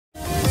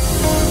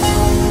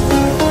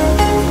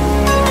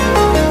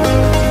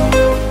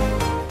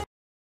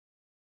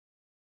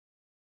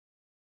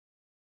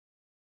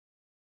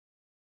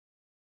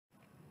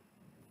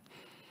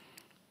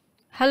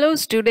Hello,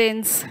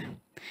 students.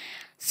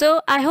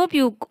 So, I hope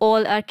you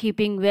all are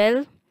keeping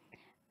well.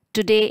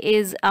 Today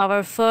is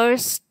our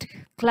first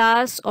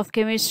class of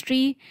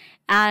chemistry,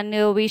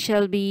 and we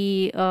shall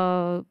be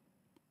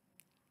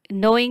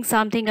knowing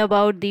something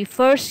about the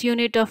first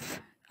unit of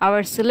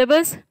our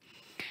syllabus.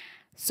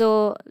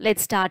 So,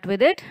 let's start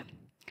with it.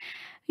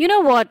 You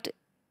know what?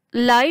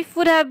 Life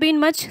would have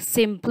been much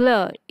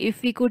simpler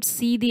if we could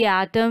see the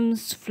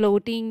atoms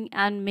floating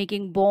and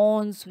making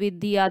bonds with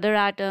the other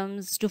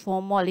atoms to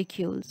form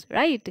molecules,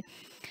 right?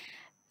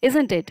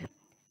 Isn't it?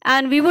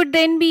 And we would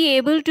then be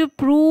able to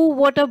prove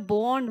what a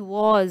bond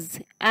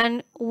was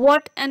and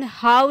what and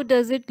how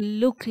does it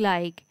look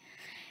like.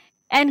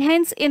 And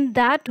hence in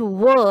that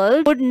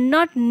world would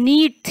not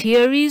need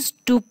theories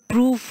to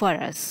prove for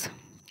us.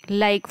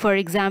 Like for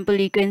example,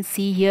 you can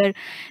see here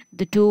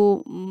the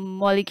two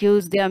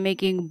molecules, they are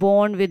making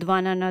bond with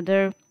one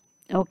another.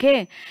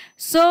 Okay,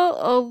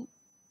 so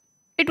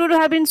it would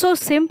have been so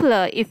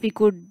simpler if we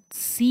could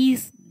see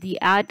the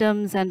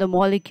atoms and the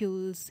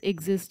molecules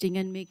existing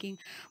and making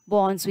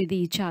bonds with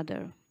each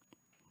other.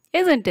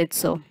 Isn't it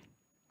so?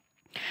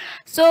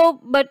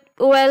 So, but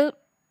well,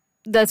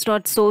 that's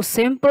not so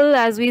simple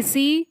as we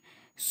see.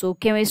 So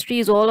chemistry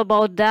is all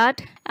about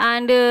that,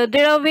 and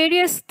there are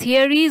various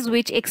theories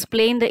which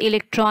explain the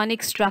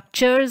electronic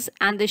structures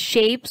and the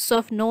shapes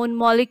of known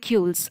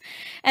molecules,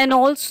 and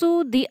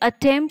also the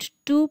attempt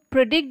to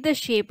predict the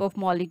shape of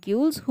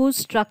molecules whose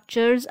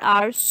structures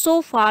are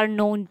so far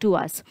known to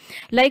us.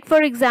 Like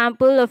for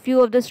example, a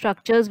few of the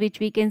structures which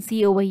we can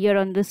see over here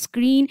on the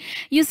screen.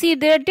 You see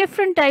there are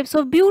different types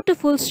of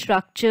beautiful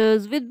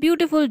structures with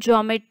beautiful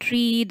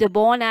geometry. The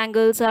bond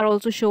angles are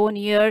also shown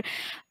here.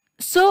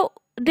 So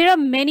there are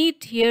many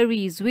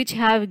theories which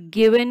have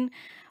given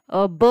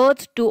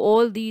birth to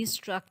all these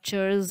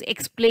structures,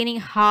 explaining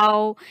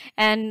how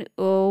and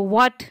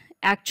what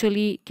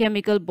actually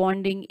chemical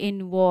bonding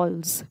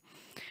involves.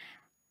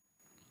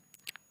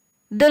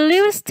 The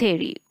Lewis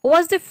theory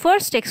was the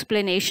first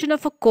explanation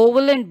of a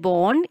covalent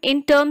bond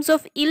in terms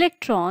of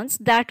electrons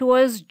that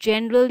was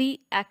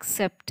generally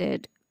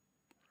accepted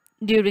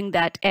during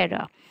that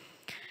era.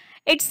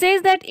 It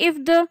says that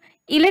if the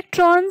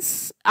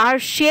electrons are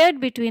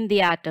shared between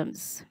the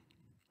atoms,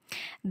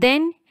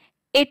 then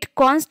it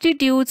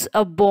constitutes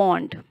a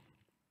bond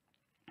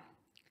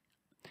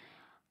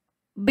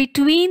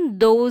between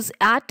those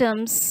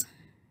atoms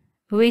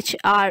which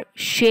are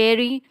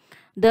sharing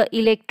the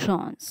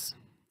electrons.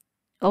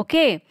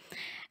 Okay,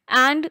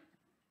 and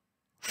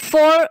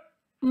for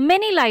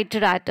many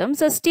lighter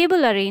atoms, a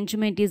stable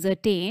arrangement is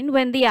attained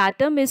when the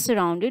atom is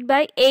surrounded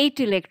by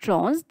 8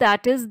 electrons,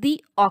 that is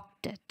the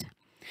octet.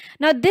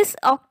 Now this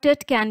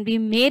octet can be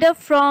made up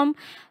from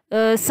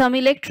some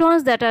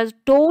electrons that are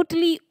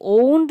totally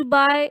owned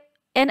by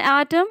an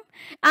atom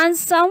and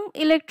some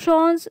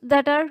electrons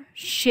that are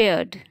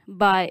shared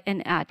by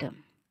an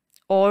atom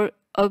or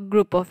a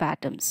group of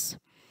atoms.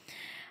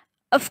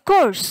 Of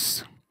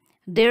course,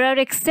 there are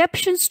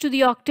exceptions to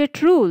the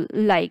octet rule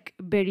like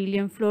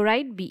beryllium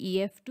fluoride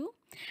BeF2,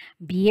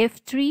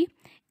 BF3,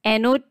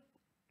 NO,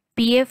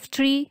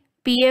 PF3,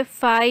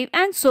 PF5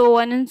 and so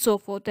on and so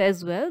forth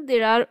as well.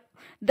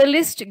 The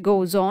list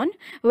goes on,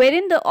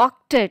 wherein the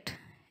octet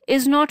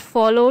is not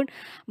followed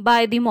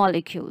by the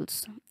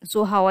molecules.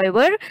 So,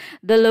 however,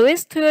 the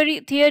Lewis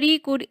theory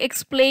could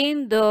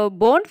explain the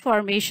bond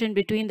formation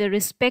between the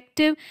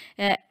respective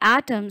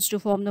atoms to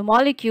form the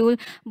molecule,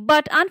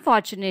 but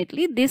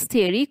unfortunately, this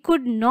theory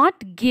could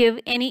not give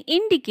any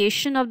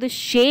indication of the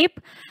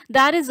shape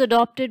that is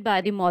adopted by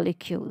the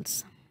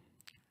molecules.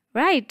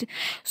 Right,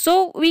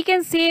 so we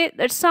can say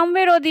that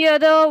somewhere or the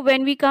other,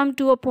 when we come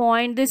to a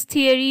point, this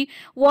theory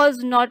was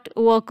not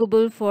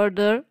workable for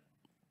the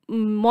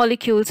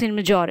molecules in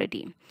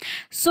majority.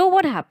 So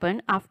what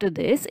happened after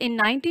this? In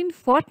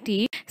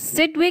 1940,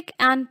 Sidgwick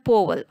and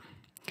Powell,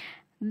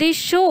 they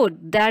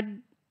showed that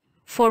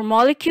for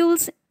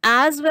molecules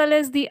as well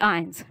as the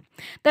ions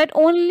that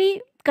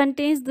only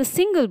contains the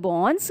single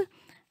bonds,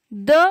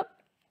 the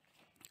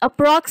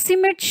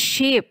approximate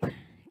shape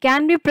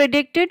can be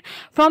predicted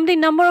from the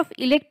number of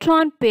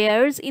electron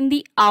pairs in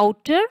the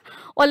outer,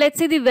 or let's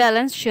say the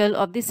valence shell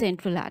of the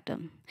central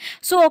atom.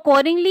 So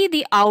accordingly,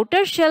 the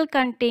outer shell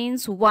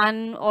contains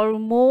one or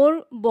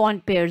more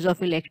bond pairs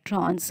of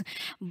electrons,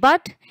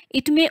 but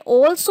it may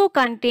also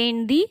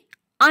contain the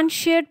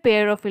unshared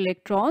pair of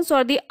electrons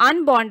or the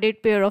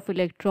unbonded pair of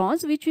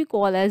electrons, which we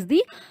call as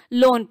the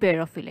lone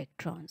pair of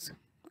electrons.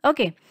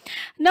 Okay,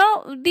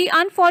 now the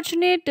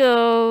unfortunate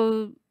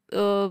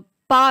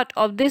part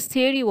of this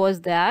theory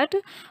was that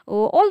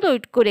although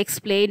it could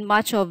explain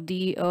much of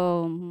the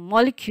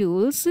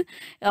molecules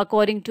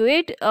according to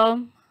it,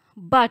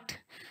 but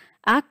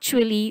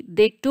actually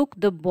they took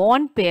the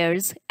bond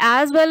pairs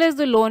as well as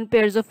the lone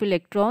pairs of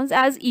electrons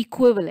as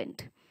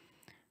equivalent.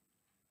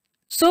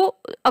 So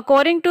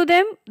according to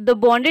them, the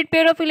bonded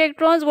pair of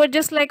electrons were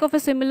just like of a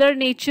similar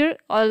nature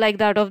or like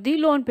that of the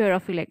lone pair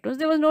of electrons.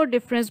 There was no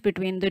difference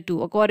between the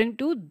two according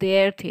to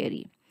their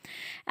theory.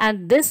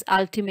 And this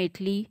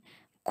ultimately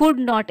could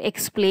not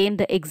explain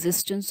the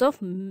existence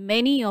of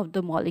many of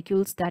the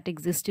molecules that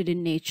existed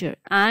in nature,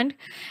 and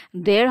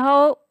there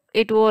how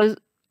it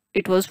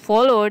was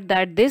followed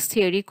that this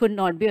theory could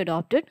not be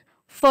adopted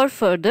for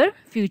further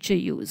future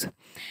use.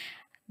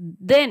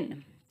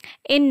 Then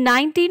in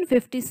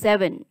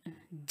 1957,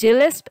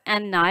 Gillespie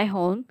and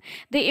Nyholm,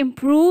 they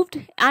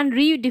improved and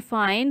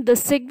redefined the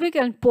Sidgwick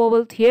and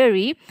Powell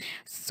theory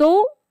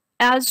so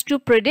as to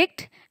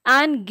predict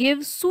and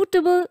give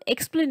suitable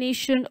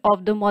explanation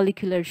of the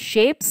molecular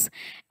shapes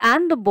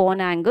and the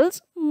bond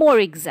angles more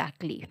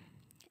exactly.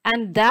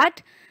 And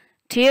that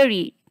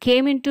theory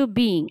came into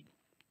being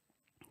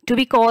to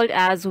be called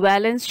as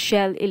valence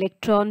shell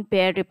electron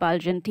pair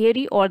repulsion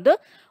theory, or the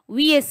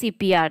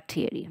VSEPR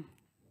theory,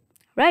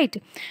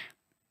 right?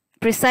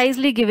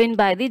 Precisely given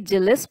by the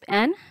Gillespie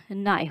and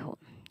Nyholm.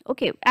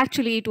 Okay,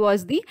 actually it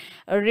was the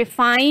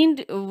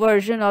refined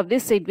version of the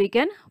Sidgwick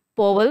and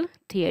Powell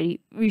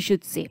theory, we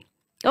should say.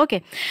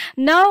 Okay,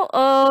 now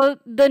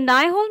the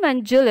Nyholm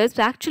and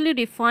Gillespie actually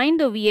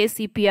defined the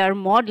VSEPR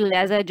model,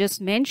 as I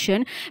just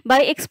mentioned, by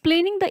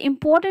explaining the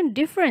important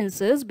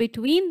differences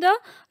between the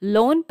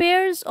lone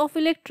pairs of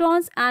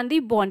electrons and the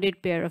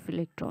bonded pair of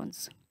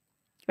electrons.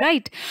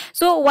 Right.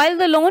 So while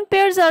the lone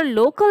pairs are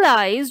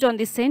localized on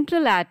the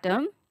central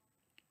atom,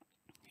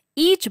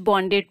 each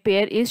bonded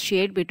pair is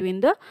shared between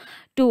the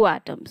two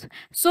atoms.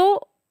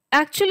 So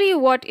actually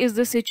what is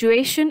the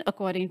situation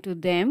according to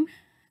them?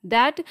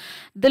 That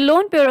the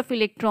lone pair of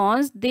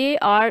electrons, they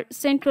are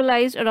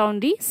centralized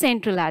around the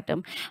central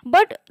atom.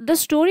 But the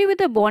story with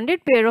the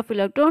bonded pair of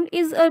electron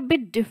is a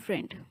bit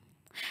different.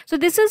 So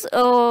this is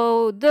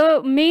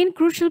the main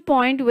crucial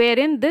point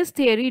wherein this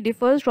theory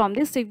differs from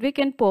the Sidgwick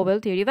and Powell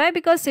theory. Why?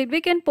 Because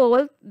Sidgwick and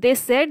Powell, they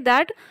said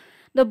that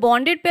the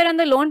bonded pair and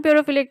the lone pair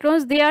of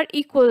electrons, they are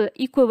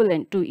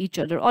equivalent to each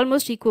other,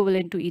 almost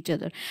equivalent to each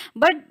other.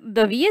 But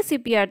the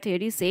VSEPR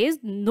theory says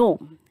no,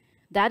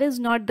 that is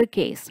not the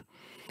case.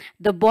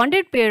 The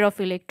bonded pair of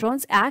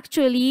electrons,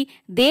 actually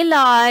they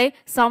lie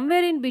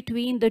somewhere in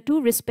between the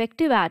two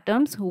respective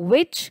atoms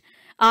which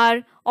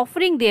are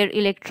offering their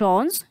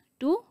electrons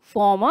to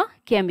form a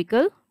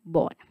chemical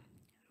bond,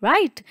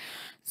 right?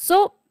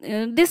 So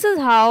this is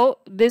how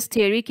this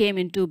theory came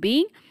into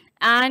being,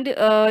 and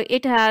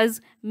it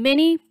has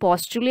many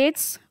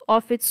postulates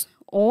of its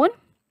own.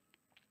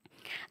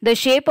 The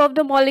shape of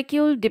the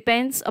molecule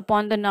depends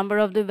upon the number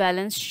of the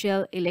valence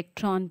shell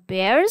electron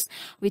pairs,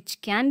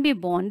 which can be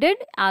bonded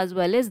as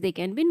well as they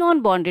can be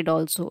non-bonded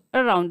also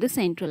around the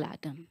central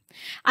atom.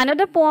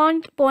 Another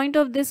point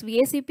of this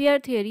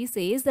VSEPR theory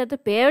says that the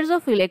pairs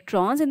of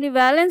electrons in the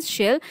valence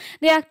shell,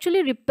 they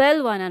actually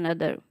repel one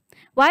another.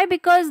 Why?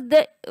 Because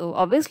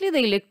obviously the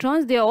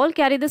electrons, they all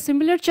carry the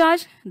similar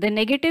charge, the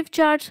negative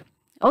charge.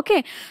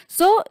 Okay,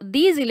 so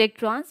these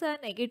electrons are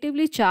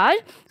negatively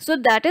charged, so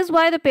that is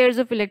why the pairs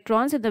of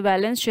electrons in the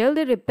valence shell,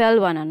 they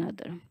repel one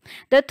another.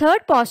 The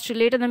third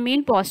postulate, and the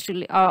main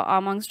postulate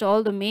amongst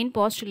all the main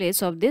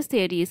postulates of this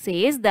theory,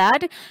 says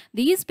that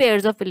these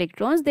pairs of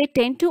electrons, they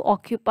tend to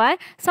occupy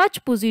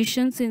such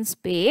positions in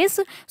space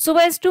so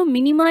as to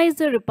minimize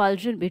the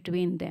repulsion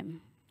between them.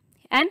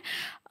 And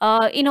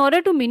in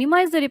order to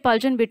minimize the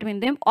repulsion between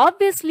them,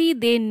 obviously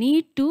they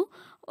need to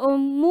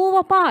move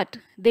apart.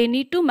 They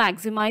need to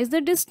maximize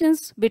the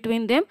distance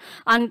between them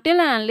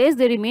until and unless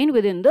they remain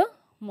within the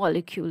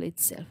molecule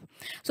itself.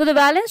 So the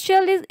valence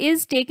shell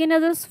is taken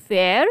as a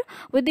sphere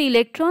with the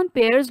electron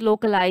pairs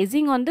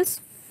localizing on the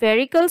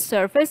spherical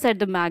surface at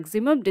the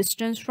maximum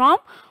distance from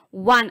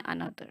one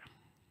another.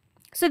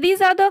 So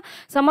these are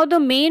some of the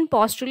main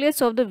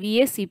postulates of the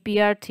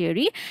VSEPR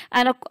theory,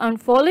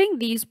 and following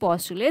these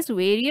postulates,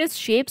 various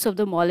shapes of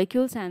the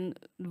molecules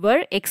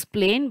were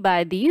explained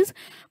by these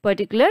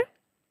particular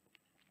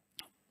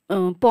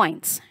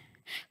points.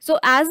 So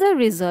as a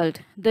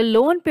result, the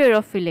lone pair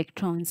of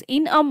electrons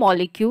in a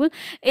molecule,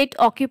 it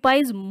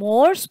occupies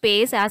more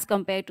space as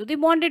compared to the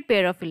bonded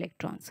pair of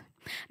electrons.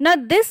 Now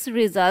this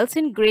results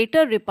in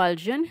greater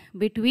repulsion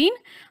between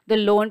the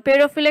lone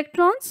pair of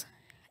electrons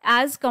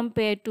as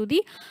compared to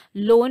the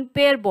lone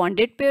pair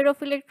bonded pair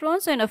of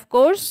electrons, and of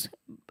course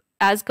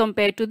as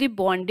compared to the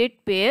bonded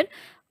pair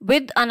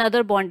with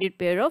another bonded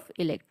pair of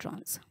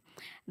electrons.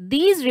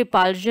 These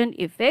repulsion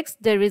effects,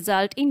 they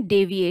result in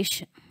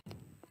deviation.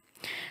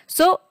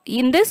 So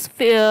in this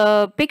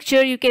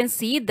picture you can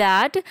see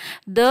that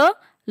the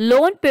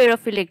lone pair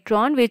of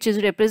electron, which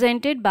is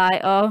represented by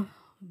a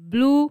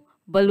blue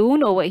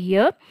balloon over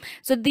here.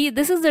 So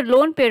this is the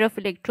lone pair of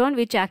electron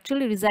which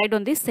actually reside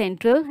on the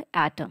central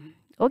atom.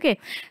 Okay,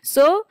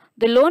 so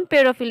the lone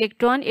pair of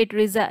electron, it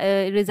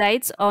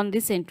resides on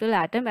the central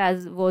atom,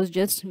 as was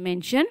just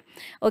mentioned.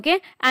 Okay,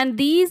 and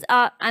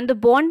the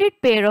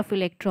bonded pair of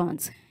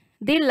electrons,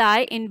 they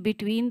lie in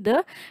between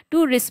the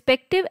two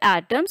respective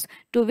atoms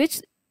to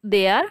which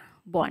they are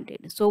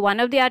bonded. So one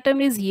of the atom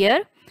is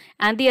here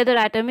and the other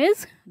atom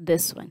is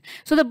this one.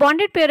 So the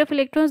bonded pair of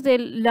electrons, they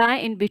lie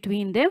in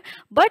between them,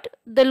 but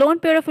the lone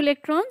pair of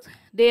electrons,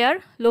 they are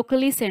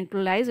locally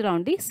centralized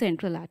around the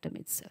central atom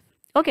itself.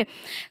 Okay,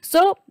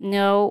 so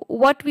now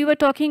what we were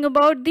talking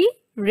about, the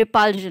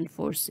repulsion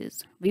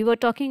forces. We were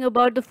talking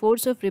about the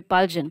force of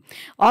repulsion.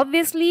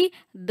 Obviously,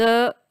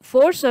 the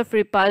force of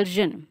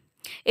repulsion,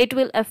 it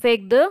will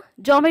affect the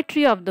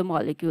geometry of the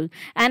molecule.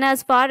 And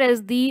as far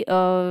as the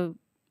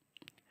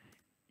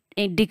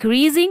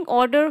decreasing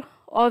order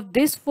of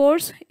this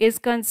force is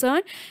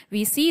concerned,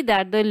 we see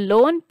that the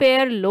lone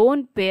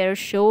pair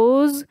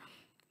shows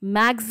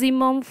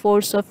maximum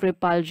force of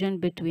repulsion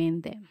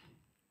between them.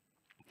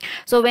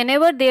 So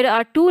whenever there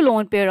are two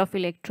lone pair of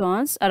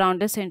electrons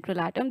around a central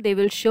atom, they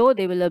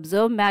will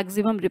observe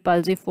maximum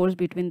repulsive force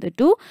between the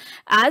two,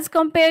 as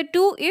compared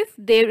to if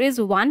there is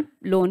one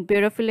lone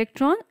pair of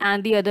electron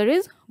and the other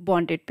is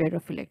bonded pair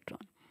of electron.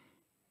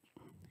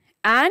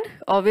 And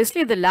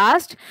obviously the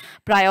last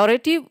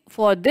priority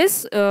for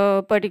this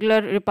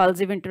particular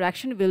repulsive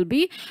interaction will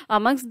be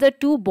amongst the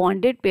two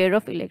bonded pair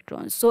of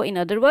electrons. So in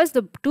other words,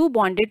 the two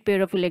bonded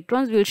pair of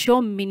electrons will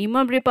show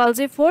minimum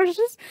repulsive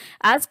forces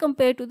as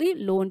compared to the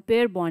lone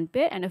pair, bond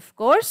pair, and of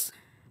course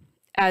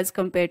as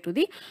compared to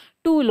the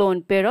two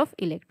lone pair of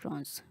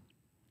electrons.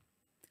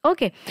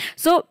 Okay,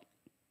 so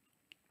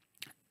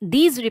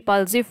these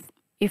repulsive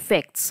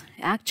effects,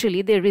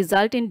 actually they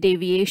result in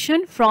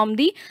deviation from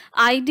the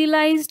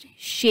idealized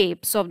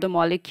shapes of the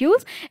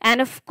molecules,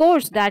 and of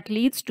course that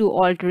leads to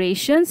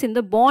alterations in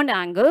the bond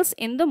angles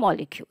in the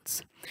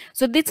molecules.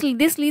 So this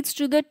leads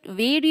to the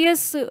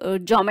various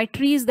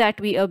geometries that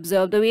we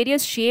observe, the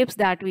various shapes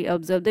that we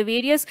observe,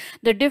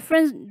 the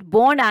different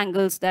bond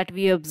angles that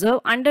we observe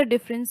under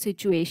different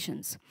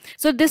situations.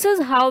 So this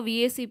is how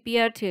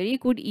VSEPR theory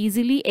could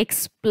easily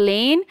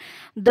explain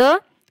the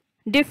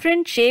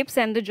different shapes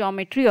and the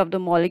geometry of the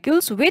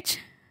molecules, which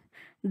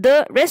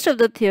the rest of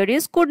the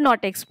theories could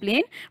not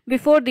explain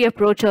before the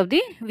approach of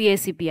the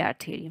VSEPR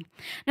theory.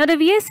 Now the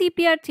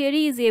VSEPR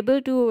theory is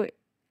able to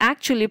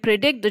actually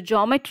predict the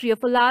geometry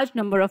of a large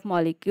number of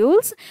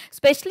molecules,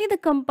 especially the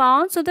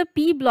compounds of the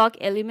p block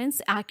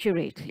elements,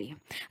 accurately.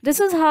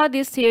 This is how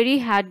this theory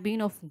had been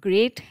of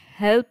great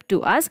help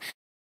to us.